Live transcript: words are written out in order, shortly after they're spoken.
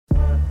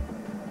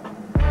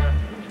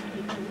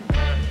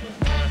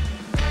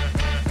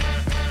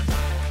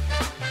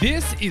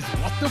This is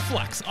What the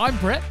Flux. I'm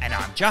Brett. And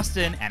I'm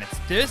Justin, and it's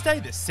Thursday,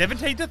 the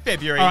 17th of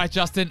February. All right,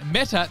 Justin,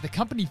 Meta, the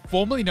company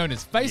formerly known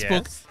as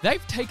Facebook,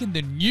 they've taken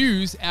the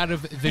news out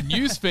of the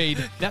news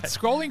feed. That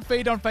scrolling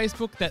feed on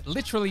Facebook that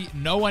literally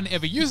no one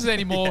ever uses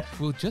anymore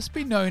will just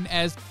be known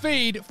as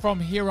feed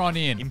from here on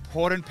in.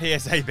 Important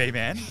PSA,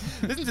 B-Man.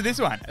 Listen to this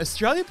one.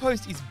 Australia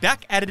Post is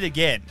back at it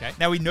again. Okay.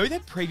 Now, we know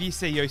that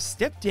previous CEO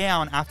stepped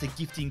down after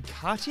gifting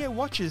Cartier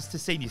watches to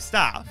senior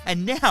staff,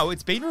 and now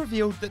it's been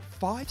revealed that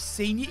 5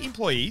 senior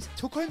employees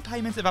took home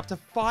payments of up to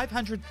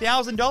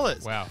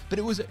 $500,000. Wow. But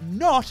it was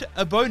not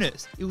a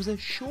bonus. It was a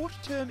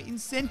short-term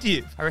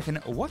incentive. I reckon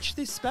watch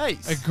this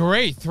space.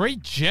 Agree. 3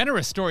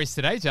 generous stories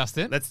today,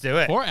 Justin. Let's do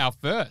it. For our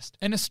first,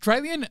 an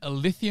Australian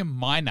lithium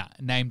miner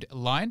named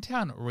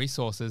Liontown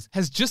Resources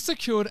has just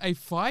secured a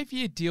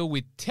 5-year deal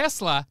with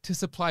Tesla to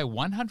supply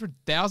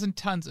 100,000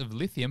 tons of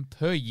lithium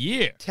per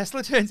year.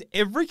 Tesla turns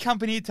every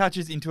company it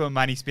touches into a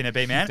money spinner,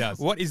 B-Man. It does.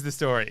 What is the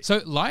story? So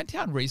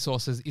Liontown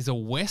Resources is a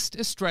West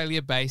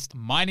Australia-based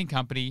mining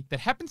company that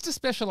happens to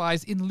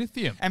specialize in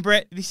lithium. And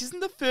Brett, this isn't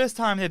the first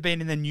time they've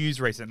been in the news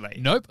recently.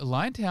 Nope,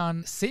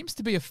 Liontown seems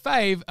to be a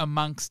fave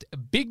amongst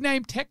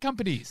big-name tech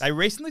companies. They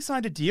recently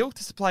signed a deal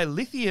to supply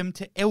lithium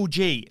to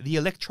LG, the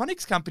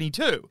electronics company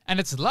too. And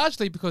it's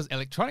largely because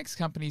electronics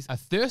companies are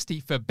thirsty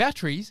for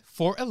batteries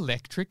for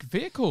electric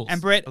vehicles. And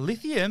Brett,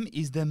 lithium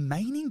is the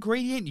main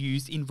ingredient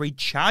used in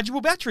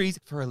rechargeable batteries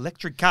for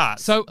electric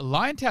cars. So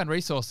Liontown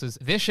Resources,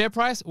 their share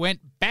price went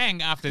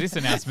bang after this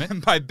announcement.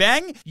 And by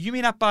bang, you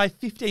mean up by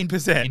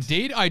 15%.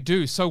 Indeed, I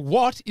do. So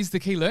what is the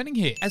key learning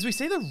here? As we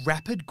see the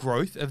rapid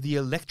growth of the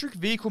electric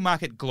vehicle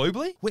market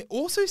globally, we're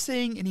also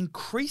seeing an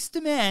increased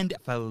demand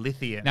for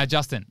lithium. Now,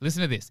 Justin,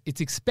 listen to this.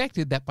 It's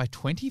expected that by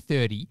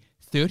 2030,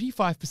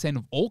 35%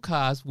 of all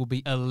cars will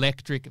be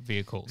electric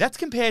vehicles. That's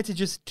compared to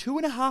just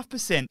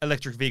 2.5%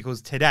 electric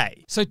vehicles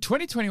today. So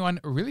 2021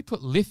 really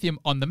put lithium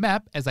on the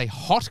map as a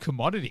hot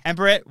commodity. And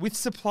Brett, with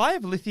supply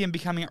of lithium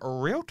becoming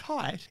real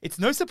tight, it's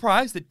no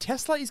surprise that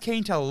Tesla is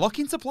keen to lock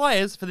in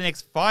suppliers for the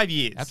next 5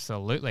 years.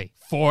 Absolutely.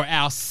 For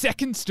our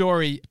second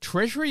story,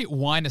 Treasury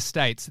Wine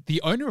Estates, the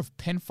owner of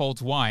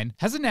Penfolds Wine,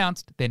 has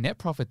announced their net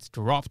profits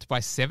dropped by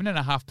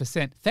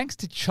 7.5% thanks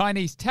to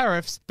Chinese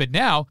tariffs, but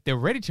now they're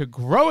ready to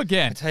grow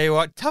again. I tell you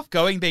what, tough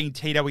going being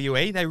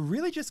TWE. They're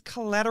really just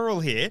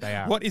collateral here. They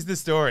are. What is the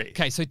story?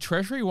 Okay, so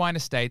Treasury Wine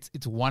Estates,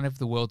 it's one of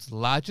the world's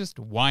largest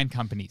wine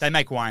companies. They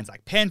make wines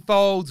like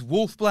Penfolds,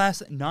 Wolf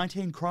Blass,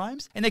 19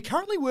 Crimes, and they're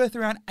currently worth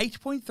around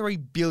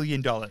 $8.3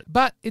 billion.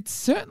 But it's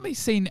certainly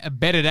seen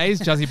better days,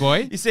 Juzzy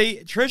boy. You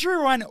see,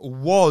 Treasury Wine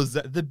was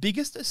the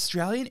biggest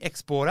Australian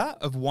exporter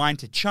of wine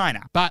to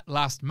China. But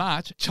last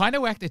March,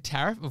 China whacked a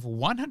tariff of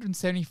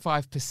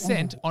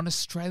 175% on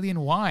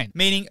Australian wine.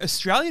 Meaning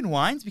Australian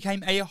wines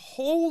became a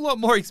whole lot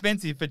more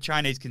expensive for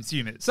Chinese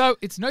consumers. So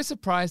it's no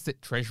surprise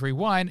that Treasury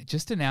Wine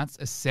just announced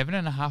a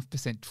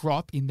 7.5%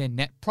 drop in their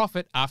net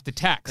profit after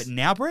tax. But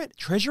now, Brett,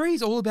 Treasury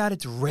is all about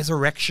its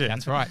resurrection.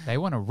 That's right. They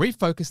want to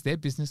refocus their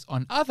business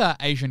on other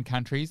Asian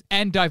countries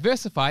and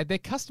diversify their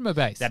customer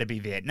base. That'd be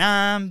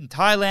Vietnam,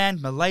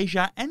 Thailand,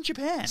 Malaysia, and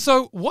Japan.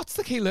 So what's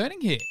the key learning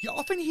here? You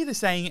often hear the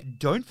saying,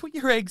 don't put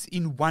your eggs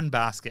in one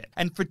basket.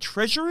 And for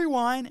Treasury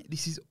Wine,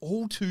 this is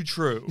all too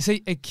true. You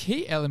see, a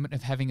key element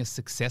of having a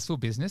successful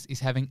business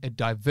is having a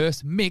diverse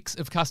mix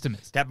of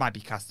customers. That might be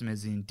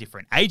customers in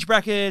different age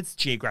brackets,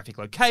 geographic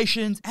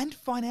locations, and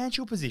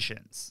financial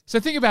positions.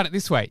 So think about it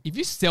this way. If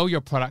you sell your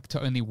product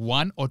to only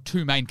 1 or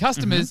 2 main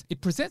customers,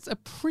 it presents a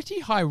pretty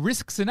high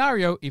risk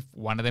scenario if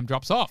one of them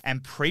drops off.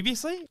 And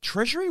previously,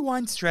 Treasury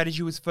Wine's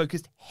strategy was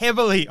focused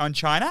heavily on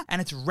China and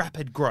its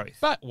rapid growth.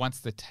 But once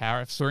the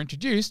tariffs were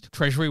introduced,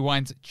 Treasury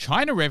Wine's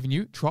China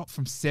revenue dropped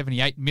from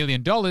 $78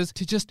 million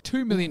to just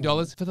 $2 million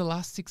for the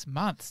last 6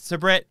 months. So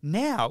Brett,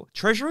 now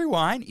Treasury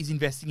Wine is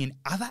investing in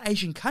other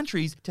Asian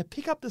countries to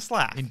pick up the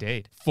slack.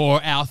 Indeed.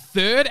 For our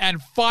third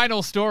and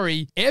final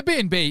story,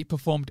 Airbnb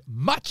performed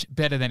much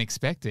better than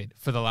expected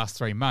for the last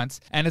 3 months,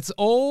 and it's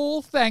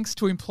all thanks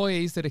to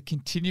employees that are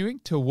continuing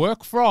to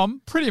work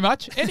from pretty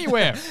much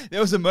anywhere.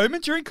 There was a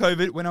moment during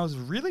COVID when I was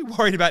really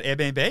worried about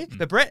Airbnb,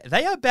 but Brett,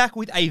 they are back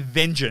with a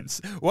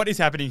vengeance. What is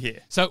happening here?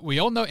 So we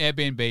all know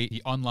Airbnb,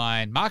 the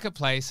online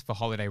marketplace for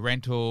holiday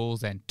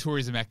rentals and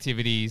tourism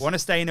activities. Want to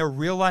stay in a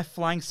real-life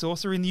flying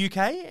saucer in the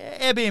UK?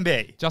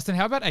 Airbnb. Justin,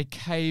 how about a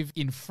cave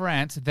in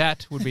France?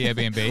 That would be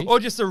Airbnb. Or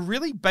just a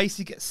really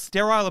basic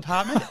sterile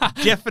apartment?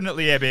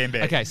 Definitely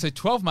Airbnb. Okay, so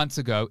 12 months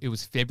ago, it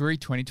was February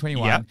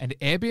 2021, and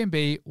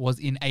Airbnb was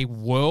in a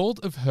world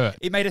of hurt.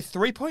 It made a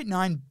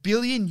 $3.9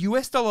 billion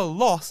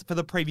loss for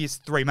the previous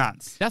 3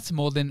 months. That's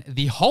more than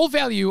the whole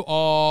value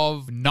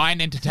of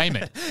Nine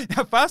Entertainment.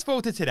 Now, fast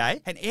forward to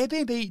today, and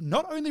Airbnb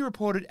not only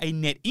reported a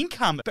net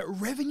income, but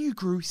revenue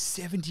grew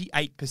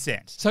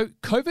 78%. So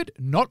COVID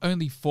not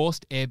only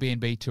forced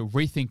Airbnb to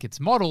rethink its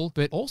model,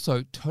 but also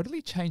also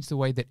totally changed the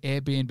way that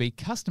Airbnb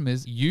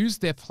customers use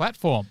their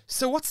platform.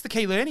 So what's the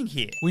key learning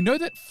here? We know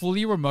that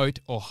fully remote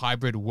or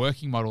hybrid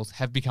working models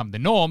have become the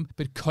norm,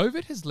 but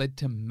COVID has led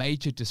to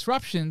major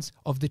disruptions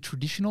of the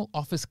traditional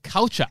office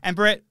culture. And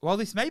Brett, while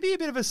this may be a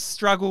bit of a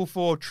struggle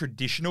for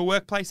traditional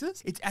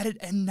workplaces, it's added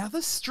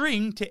another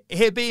string to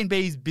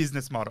Airbnb's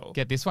business model.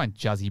 Get this one,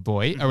 Juzzy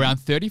boy. Around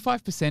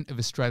 35% of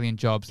Australian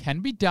jobs can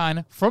be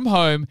done from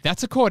home.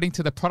 That's according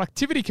to the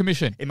Productivity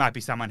Commission. It might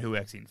be someone who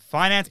works in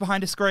finance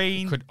behind a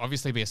screen. Could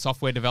obviously be a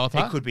software developer.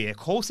 It could be a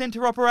call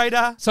center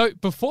operator. So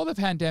before the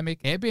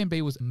pandemic,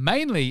 Airbnb was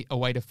mainly a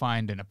way to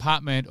find an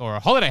apartment or a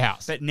holiday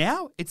house. But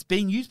now it's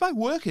being used by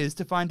workers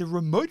to find a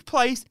remote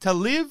place to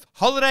live,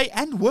 holiday,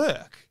 and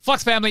work.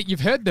 Flux family,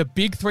 you've heard the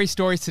big three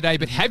stories today,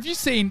 but have you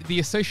seen the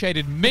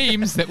associated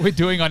memes that we're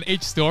doing on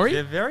each story?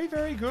 They're very,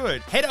 very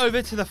good. Head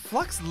over to the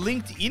Flux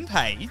LinkedIn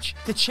page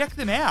to check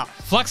them out.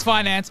 Flux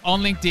Finance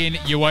on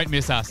LinkedIn. You won't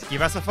miss us.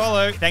 Give us a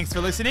follow. Thanks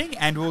for listening,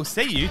 and we'll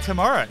see you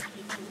tomorrow.